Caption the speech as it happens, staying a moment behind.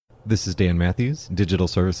This is Dan Matthews, Digital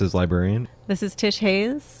Services Librarian. This is Tish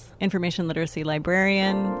Hayes, Information Literacy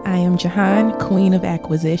Librarian. I am Jahan, Queen of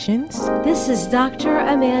Acquisitions. This is Dr.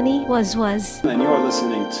 Amani Wazwaz. And you're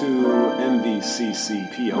listening to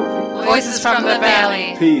MVCCPOV. Voices from the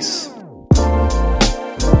Valley. Peace.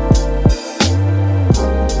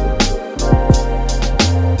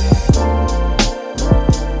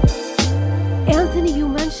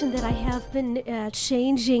 That I have been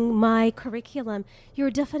changing my curriculum. You're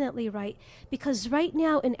definitely right, because right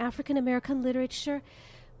now in African American literature,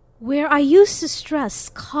 where I used to stress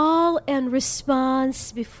call and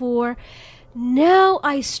response before, now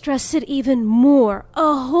I stress it even more,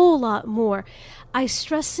 a whole lot more. I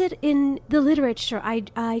stress it in the literature.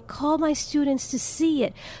 I call my students to see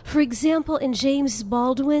it. For example, in James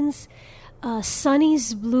Baldwin's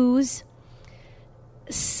Sonny's Blues,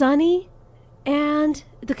 Sonny and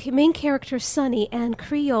the main character, Sonny, and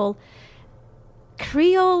Creole.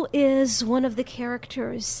 Creole is one of the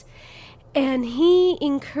characters, and he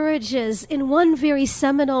encourages, in one very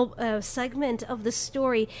seminal segment of the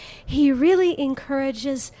story, he really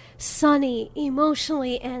encourages Sonny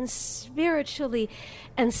emotionally and spiritually,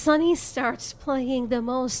 and Sonny starts playing the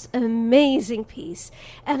most amazing piece.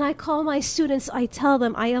 And I call my students, I tell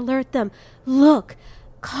them, I alert them, look,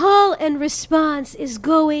 call and response is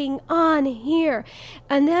going on here.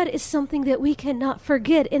 And that is something that we cannot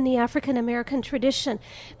forget in the African American tradition,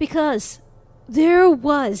 because there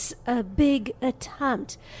was a big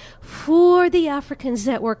attempt for the Africans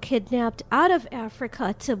that were kidnapped out of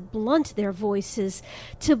Africa to blunt their voices,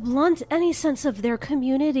 to blunt any sense of their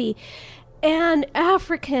community. And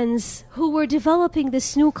Africans who were developing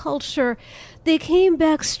this new culture, they came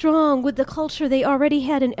back strong with the culture they already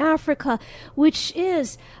had in Africa, which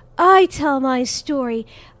is, I tell my story,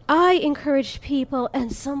 I encourage people,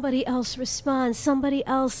 and somebody else responds. Somebody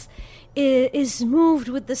else is moved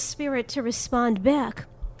with the spirit to respond back.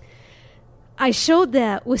 I showed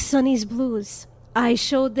that with Sonny's Blues. I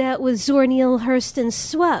showed that with Zora Neale Hurston's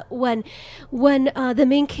Sweat, when the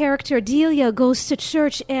main character Delia goes to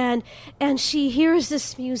church and she hears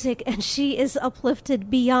this music and she is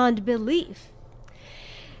uplifted beyond belief.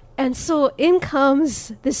 And so in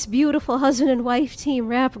comes this beautiful husband and wife team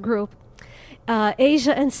rap group,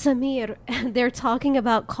 Asia and Samir, and they're talking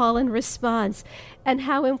about call and response and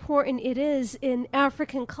how important it is in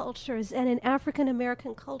African cultures and in African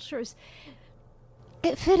American cultures.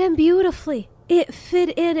 It fit in beautifully. It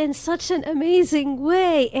fit in such an amazing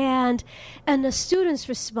way, and the students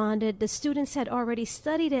responded. The students had already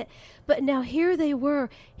studied it, but now here they were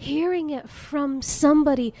hearing it from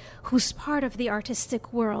somebody who's part of the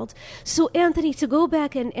artistic world. So Anthony, to go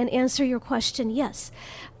back and answer your question, yes,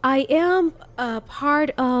 I am a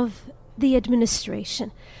part of the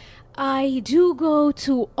administration. I do go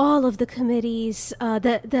to all of the committees,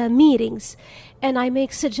 the meetings, and I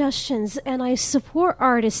make suggestions, and I support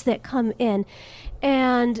artists that come in.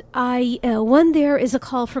 And when there is a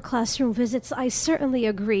call for classroom visits, I certainly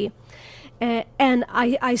agree. And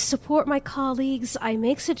I support my colleagues. I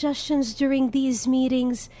make suggestions during these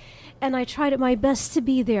meetings, and I try my best to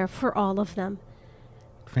be there for all of them.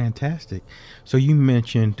 Fantastic. So you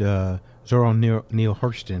mentioned Zora Neale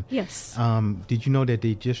Hurston. Yes. Did you know that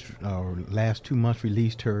they just last 2 months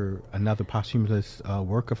released another posthumous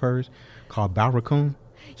work of hers called Barracoon?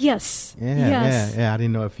 Yes. Yeah. I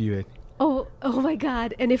didn't know if you had. Oh my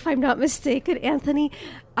God. And if I'm not mistaken, Anthony,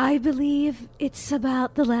 I believe it's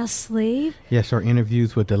about the last slave. Yes, her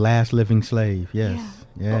interviews with the last living slave. Yes.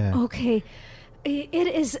 Yeah. Okay. It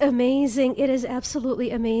is amazing. It is absolutely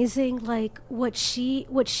amazing, like what she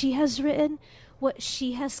has written, what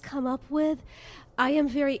she has come up with. I am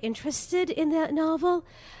very interested in that novel.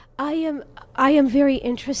 I am very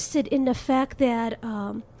interested in the fact that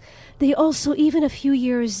they also, even a few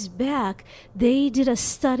years back, they did a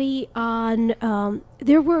study on,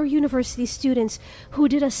 there were university students who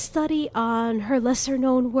did a study on her lesser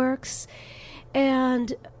known works,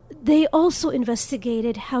 and they also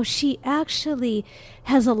investigated how she actually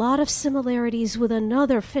has a lot of similarities with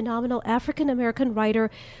another phenomenal African-American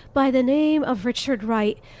writer by the name of Richard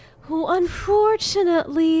Wright, who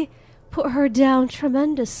unfortunately put her down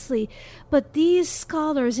tremendously. But these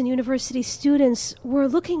scholars and university students were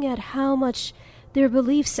looking at how much their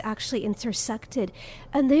beliefs actually intersected,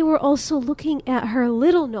 and they were also looking at her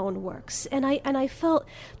little-known works. And I felt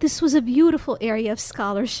this was a beautiful area of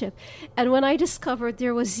scholarship. And when I discovered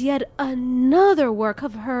there was yet another work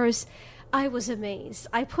of hers, I was amazed.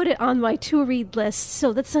 I put it on my to-read list,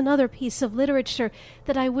 so that's another piece of literature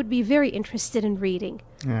that I would be very interested in reading.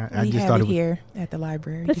 Yeah, I We just have thought it it was. here at the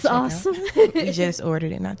library. to That's check out. awesome. We just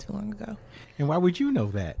ordered it not too long ago. And why would you know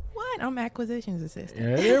that? What? I'm acquisitions assistant.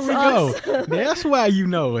 Yeah, there we go. That's why you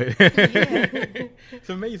know it. It's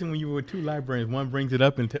amazing when you were with two librarians. One brings it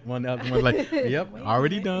up and one other one's like, "Yep, Wait a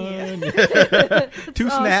already minute, done." Two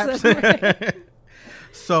Awesome. snaps.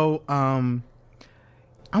 So,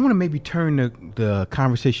 I want to maybe turn the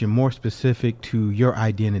conversation more specific to your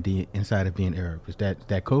identity inside of being Arab. Is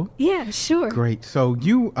that cool? Yeah, sure. Great. So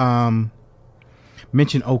you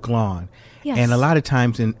mentioned Oak Lawn. Yes. And a lot of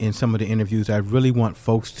times in some of the interviews, I really want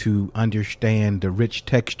folks to understand the rich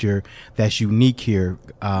texture that's unique here.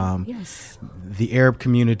 Yes. The Arab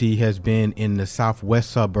community has been in the southwest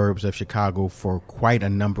suburbs of Chicago for quite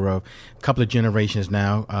a couple of generations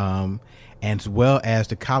now. As well as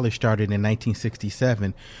the college started in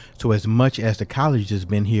 1967. So as much as the college has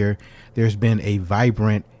been here, there's been a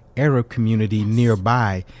vibrant Arab community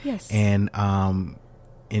nearby. Yes. And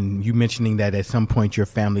you mentioning that at some point your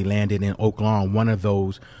family landed in Oak Lawn, one of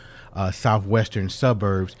those southwestern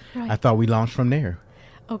suburbs. Right. I thought we launched from there.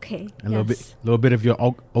 Okay. A little bit of your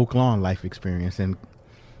Oak Lawn life experience. And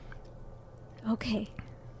Okay.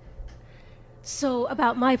 So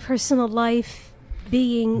about my personal life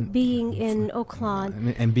being in Oak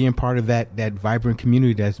Lawn. and being part of that vibrant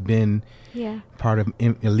community that's been Yeah. part of,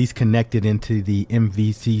 at least connected into the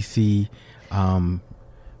MVCC,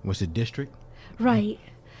 was it district? Right.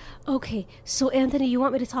 Okay. So Anthony, you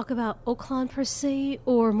want me to talk about Oak Lawn per se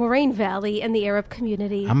or Moraine Valley and the Arab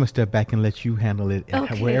community? I'm going to step back and let you handle it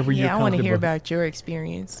Okay. wherever you're Yeah, I want to hear comfortable. about your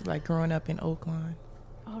experience, like growing up in Oak Lawn.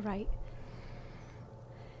 All right.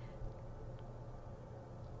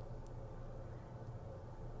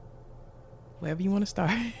 Wherever you want to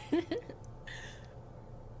start.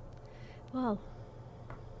 Well,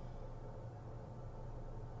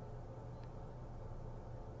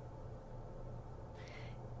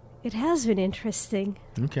 it has been interesting.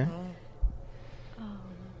 Okay.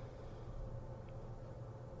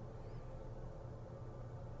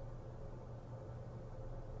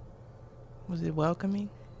 Was it welcoming?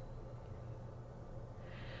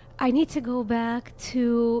 I need to go back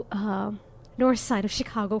to north side of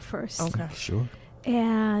Chicago first. Okay. Sure.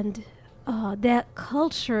 And that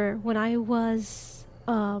culture, when I was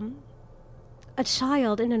a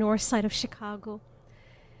child in the north side of Chicago,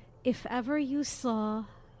 if ever you saw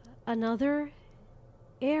another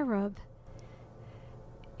Arab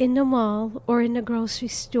in the mall or in the grocery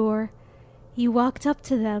store, you walked up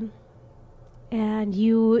to them and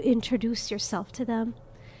you introduced yourself to them.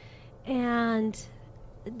 And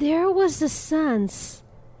there was a sense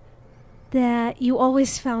that you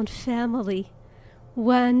always found family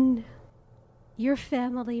when your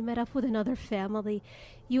family met up with another family.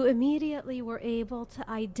 You immediately were able to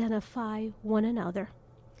identify one another.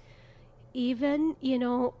 Even,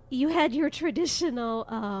 you had your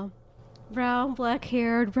traditional brown,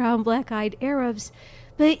 black-haired, brown, black-eyed Arabs,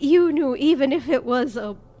 but you knew even if it was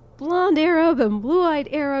a blonde Arab and blue-eyed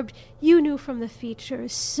Arab, you knew from the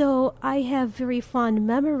features. So I have very fond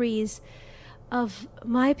memories of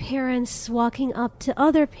my parents walking up to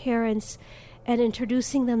other parents and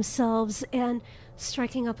introducing themselves and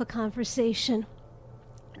striking up a conversation.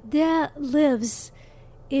 That lives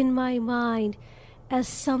in my mind as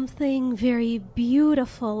something very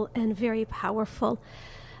beautiful and very powerful.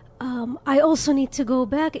 I also need to go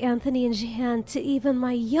back, Anthony and Jehan, to even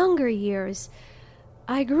my younger years.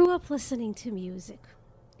 I grew up listening to music.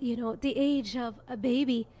 At the age of a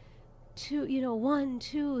baby, 1,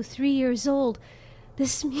 2, 3 years old,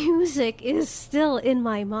 this music is still in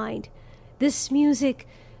my mind. This music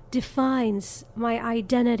defines my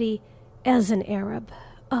identity as an Arab.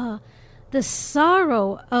 The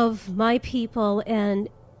sorrow of my people and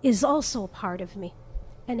is also a part of me,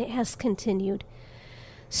 and it has continued.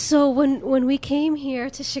 So when we came here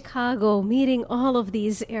to Chicago, meeting all of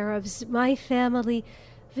these Arabs, my family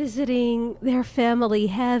visiting their family,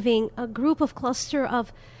 having a cluster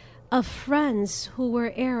of friends who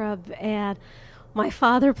were Arab, and my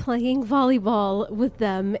father playing volleyball with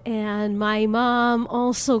them, and my mom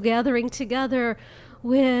also gathering together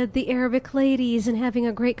with the Arabic ladies and having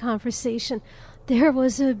a great conversation. There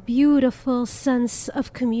was a beautiful sense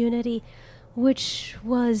of community, which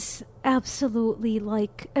was absolutely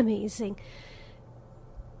amazing.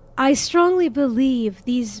 I strongly believe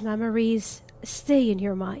these memories stay in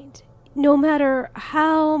your mind. No matter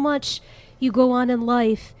how much you go on in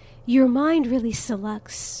life, your mind really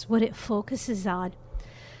selects what it focuses on.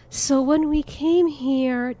 So when we came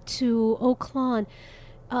here to Oak Lawn,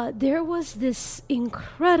 there was this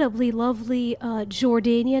incredibly lovely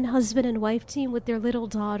Jordanian husband and wife team with their little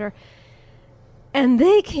daughter, and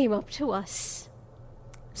they came up to us.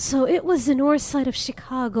 So it was the north side of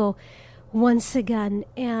Chicago once again,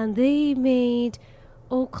 and they made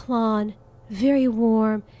Oak Lawn very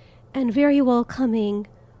warm and very welcoming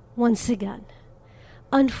once again.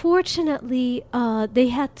 Unfortunately, they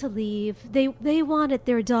had to leave. They wanted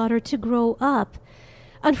their daughter to grow up.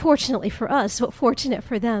 Unfortunately for us, but fortunate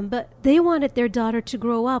for them. But they wanted their daughter to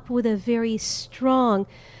grow up with a very strong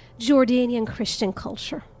Jordanian Christian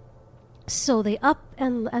culture. So they up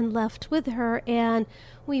and left with her, and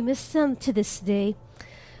we miss them to this day.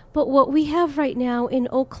 But what we have right now in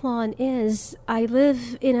Oak Lawn is, I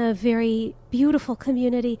live in a very beautiful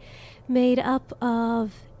community made up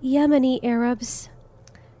of Yemeni Arabs,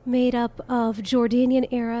 made up of Jordanian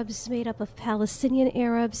Arabs, made up of Palestinian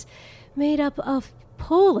Arabs, made up of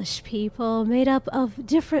Polish people, made up of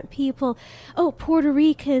different people. Oh, Puerto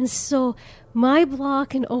Ricans. So my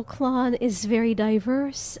block in Oak Lawn is very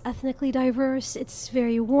diverse, ethnically diverse. It's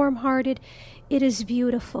very warm-hearted. It is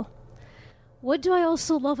beautiful. What do I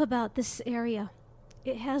also love about this area?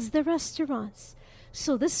 It has the restaurants.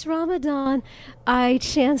 So this Ramadan, I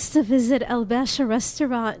chanced to visit El Basha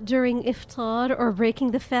restaurant during iftar or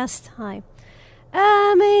breaking the fast time.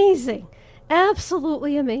 Amazing.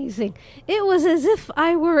 Absolutely amazing. It was as if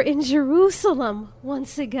I were in Jerusalem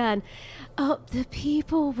once again. The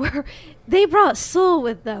people they brought soul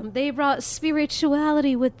with them. They brought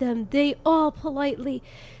spirituality with them. They all politely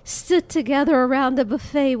stood together around the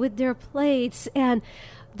buffet with their plates. And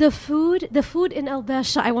the food in El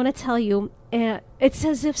Basha, I want to tell you, it's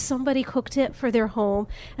as if somebody cooked it for their home.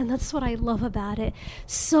 And that's what I love about it.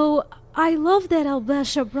 So I love that El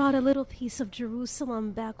Basha brought a little piece of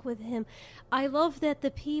Jerusalem back with him. I love that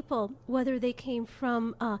the people, whether they came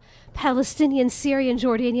from Palestinian, Syrian,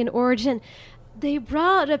 Jordanian origin, they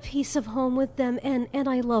brought a piece of home with them, and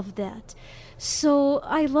I love that. So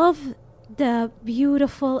I love the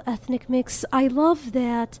beautiful ethnic mix. I love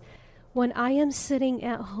that when I am sitting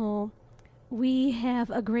at home, we have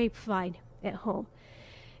a grapevine at home.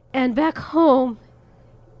 And back home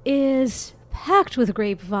is packed with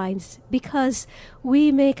grapevines because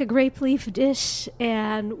we make a grape leaf dish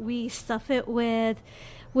and we stuff it with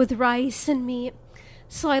rice and meat.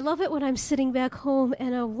 So I love it when I'm sitting back home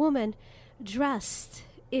and a woman dressed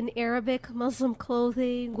in Arabic Muslim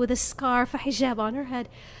clothing with a scarf, a hijab on her head,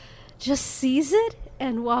 just sees it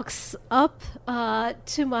and walks up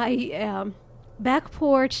to my back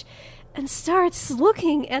porch and starts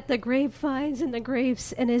looking at the grapevines and the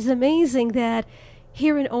grapes. And it's amazing that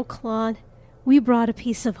here in Oak Lawn, we brought a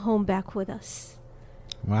piece of home back with us.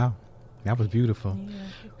 Wow. That was beautiful. Yeah.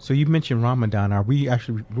 So you mentioned Ramadan. Are we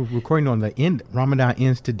actually we're recording on the end? Ramadan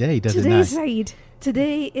ends today, does Today's it not? Eid.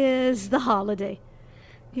 Today is the holiday.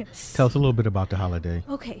 Yes. Tell us a little bit about the holiday.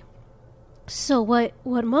 Okay. So what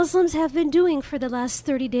Muslims have been doing for the last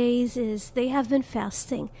 30 days is they have been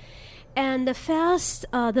fasting. And the fast,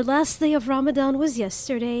 the last day of Ramadan was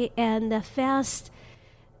yesterday, and the fast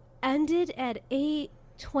ended at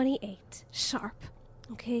 8:28 sharp.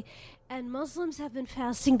 Okay? And Muslims have been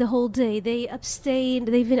fasting the whole day. They've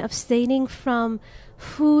been abstaining from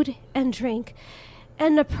food and drink.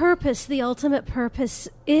 And the ultimate purpose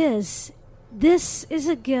is, this is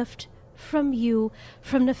a gift from you,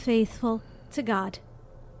 from the faithful, to God.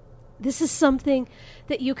 This is something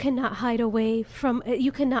that you cannot hide away from.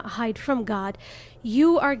 You cannot hide from God.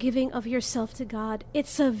 You are giving of yourself to God.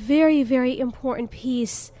 It's a very, very important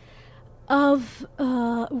piece of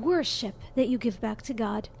worship that you give back to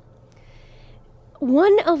God.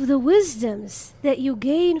 One of the wisdoms that you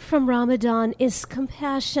gain from Ramadan is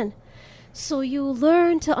compassion. So you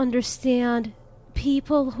learn to understand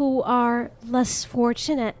people who are less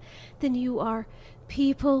fortunate than you are,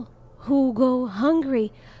 people who go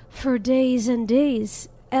hungry for days and days,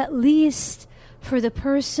 at least for the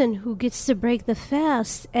person who gets to break the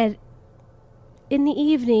fast in the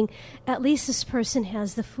evening, at least this person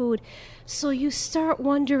has the food. So you start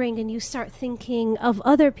wondering and you start thinking of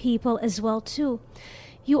other people as well too.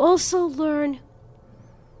 You also learn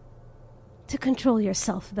to control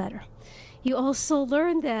yourself better. You also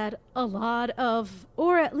learn that a lot of,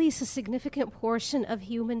 or at least a significant portion of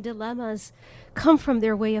human dilemmas come from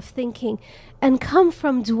their way of thinking and come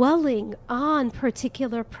from dwelling on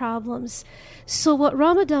particular problems. So what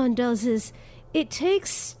Ramadan does is it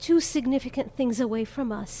takes two significant things away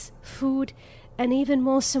from us, food and even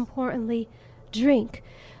most importantly, drink.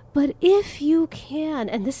 But if you can,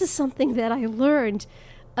 and this is something that I learned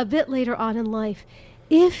a bit later on in life,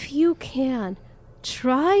 if you can,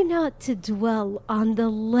 try not to dwell on the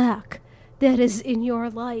lack that is in your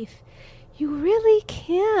life, you really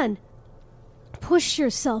can push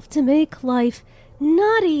yourself to make life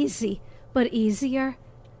not easy, but easier.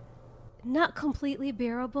 Not completely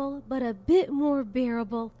bearable, but a bit more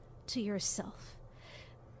bearable to yourself.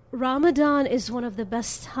 Ramadan is one of the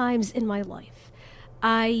best times in my life.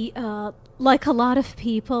 I, like a lot of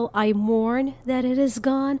people, I mourn that it is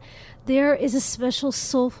gone. There is a special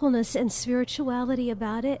soulfulness and spirituality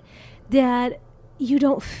about it that you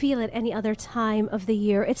don't feel at any other time of the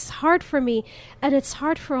year. It's hard for me, and it's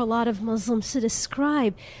hard for a lot of Muslims to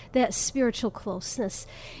describe that spiritual closeness.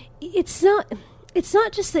 It's not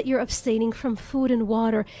just that you're abstaining from food and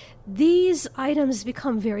water. These items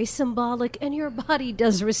become very symbolic, and your body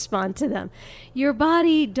does respond to them. Your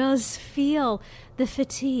body does feel the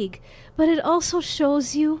fatigue, but it also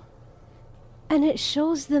shows you, and it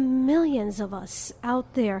shows the millions of us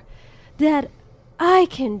out there, that I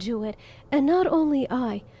can do it. And not only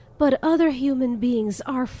I, but other human beings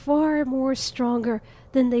are far more stronger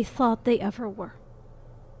than they thought they ever were.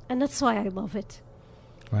 And that's why I love it.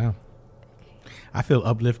 Wow. I feel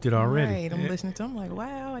uplifted already. Right, I'm listening to. I'm like,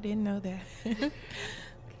 wow, I didn't know that. Good.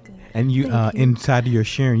 And you, Thank you. inside of your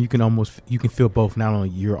sharing, you can feel both. Not only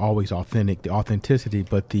you're always authentic, the authenticity,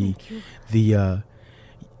 but you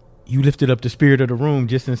lifted up the spirit of the room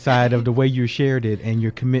just inside of the way you shared it and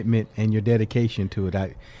your commitment and your dedication to it.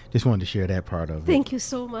 I just wanted to share that part of it. Thank you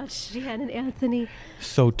so much, Jehan and Anthony.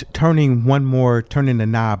 So turning the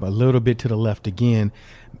knob a little bit to the left again,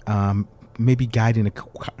 maybe guiding a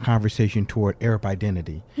conversation toward Arab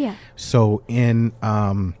identity. Yeah. So and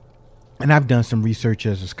I've done some research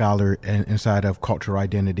as a scholar inside of cultural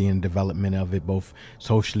identity and development of it, both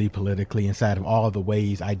socially, politically, inside of all the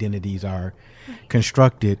ways identities are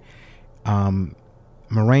constructed.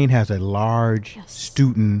 Moraine has a large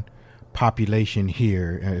student population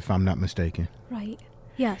here, if I'm not mistaken. Right.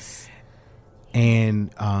 Yes.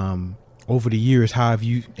 And over the years, how have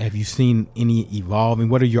you seen any evolving?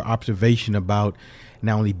 What are your observations about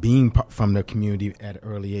not only being from the community at an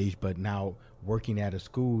early age, but now working at a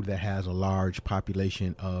school that has a large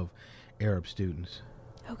population of Arab students?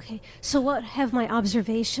 Okay. So what have my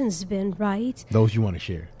observations been, right? Those you want to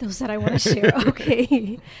share. Those that I want to share.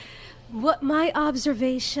 Okay. What my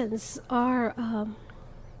observations are,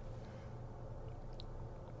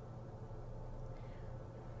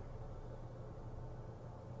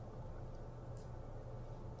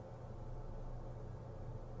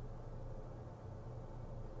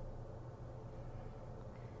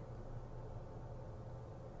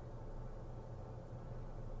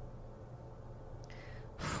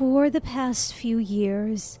 for the past few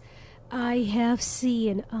years, I have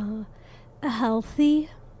seen a healthy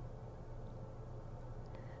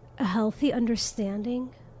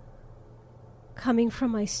understanding coming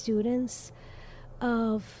from my students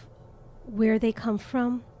of where they come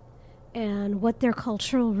from and what their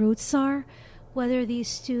cultural roots are, whether these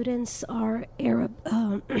students are Arab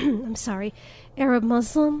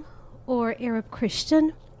Muslim or Arab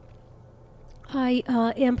Christian. I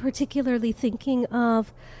am particularly thinking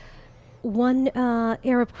of one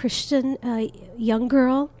Arab Christian young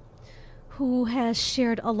girl who has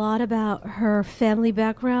shared a lot about her family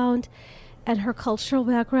background and her cultural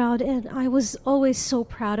background, and I was always so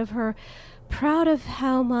proud of her, proud of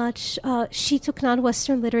how much she took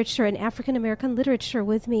non-Western literature and African American literature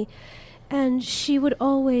with me, and she would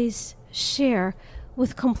always share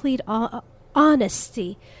with complete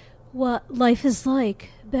honesty what life is like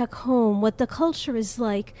back home, what the culture is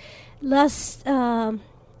like. Last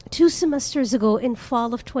 2 semesters ago, in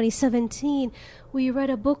fall of 2017, we read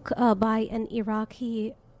a book by an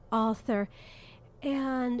Iraqi author,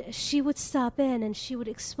 and she would stop in and she would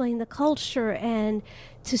explain the culture, and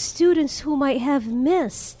to students who might have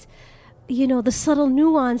missed, the subtle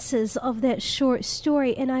nuances of that short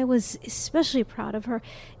story. And I was especially proud of her,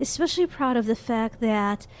 especially proud of the fact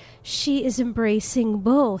that she is embracing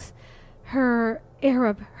both her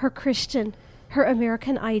Arab, her Christian, her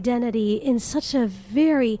American identity in such a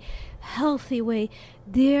very healthy way.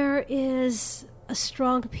 There is a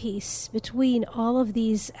strong peace between all of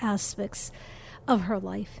these aspects of her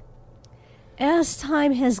life. As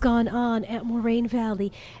time has gone on at Moraine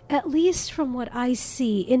Valley, at least from what I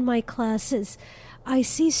see in my classes, I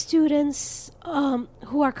see students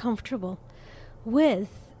who are comfortable with,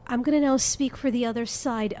 I'm going to now speak for the other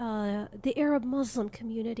side, the Arab Muslim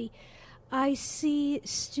community. I see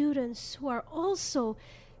students who are also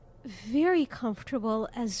very comfortable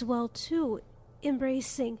as well too,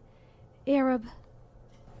 embracing Arab,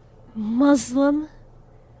 Muslim,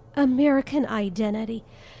 American identity.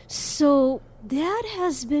 So that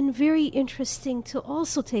has been very interesting to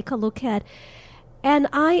also take a look at. And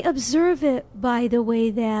I observe it by the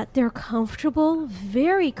way that they're comfortable,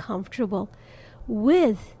 very comfortable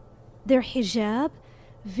with their hijab,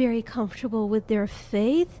 very comfortable with their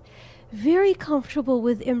faith, very comfortable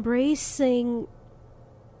with embracing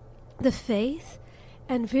the faith,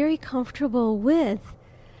 and very comfortable with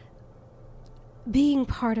being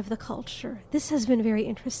part of the culture. This has been very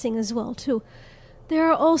interesting as well, too. There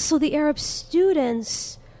are also the Arab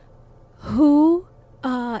students who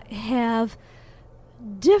have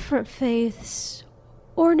different faiths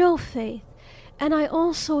or no faith. And I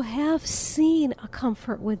also have seen a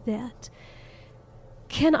comfort with that.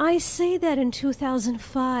 Can I say that in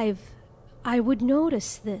 2005 I would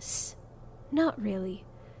notice this? Not really.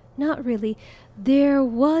 Not really. There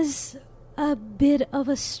was a bit of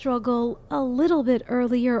a struggle a little bit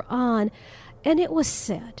earlier on, and it was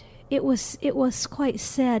sad. It was quite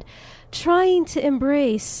sad. Trying to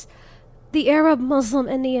embrace the Arab Muslim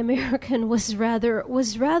and the American was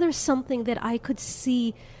rather something that I could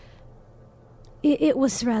see. It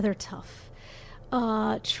was rather tough.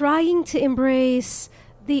 Trying to embrace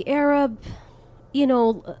the Arab,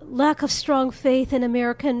 lack of strong faith in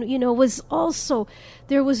American, was also,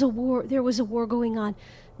 there was a war going on.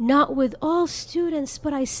 Not with all students,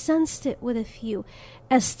 but I sensed it with a few.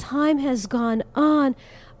 As time has gone on,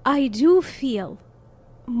 I do feel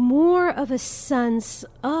more of a sense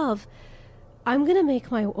of, I'm going to make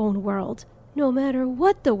my own world. No matter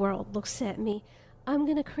what the world looks at me, I'm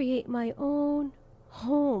going to create my own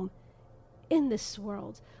home in this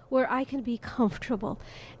world where I can be comfortable.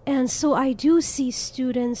 And so I do see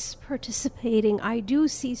students participating. I do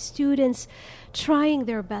see students trying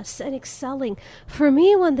their best and excelling. For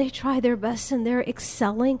me, when they try their best and they're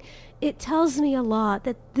excelling, it tells me a lot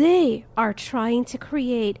that they are trying to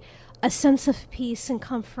create a sense of peace and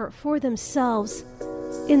comfort for themselves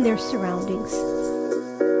in their surroundings.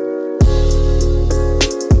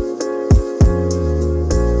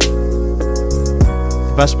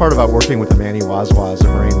 The best part about working with Amani Wazwaz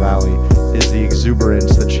in Moraine Valley is the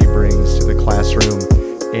exuberance that she brings to the classroom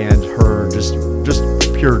and her just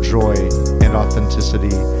pure joy and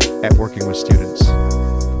authenticity at working with students.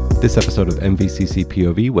 This episode of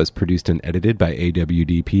MVCCPOV was produced and edited by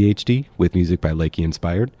AWD PhD with music by Lakey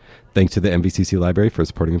Inspired. Thanks to the MVCC Library for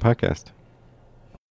supporting the podcast.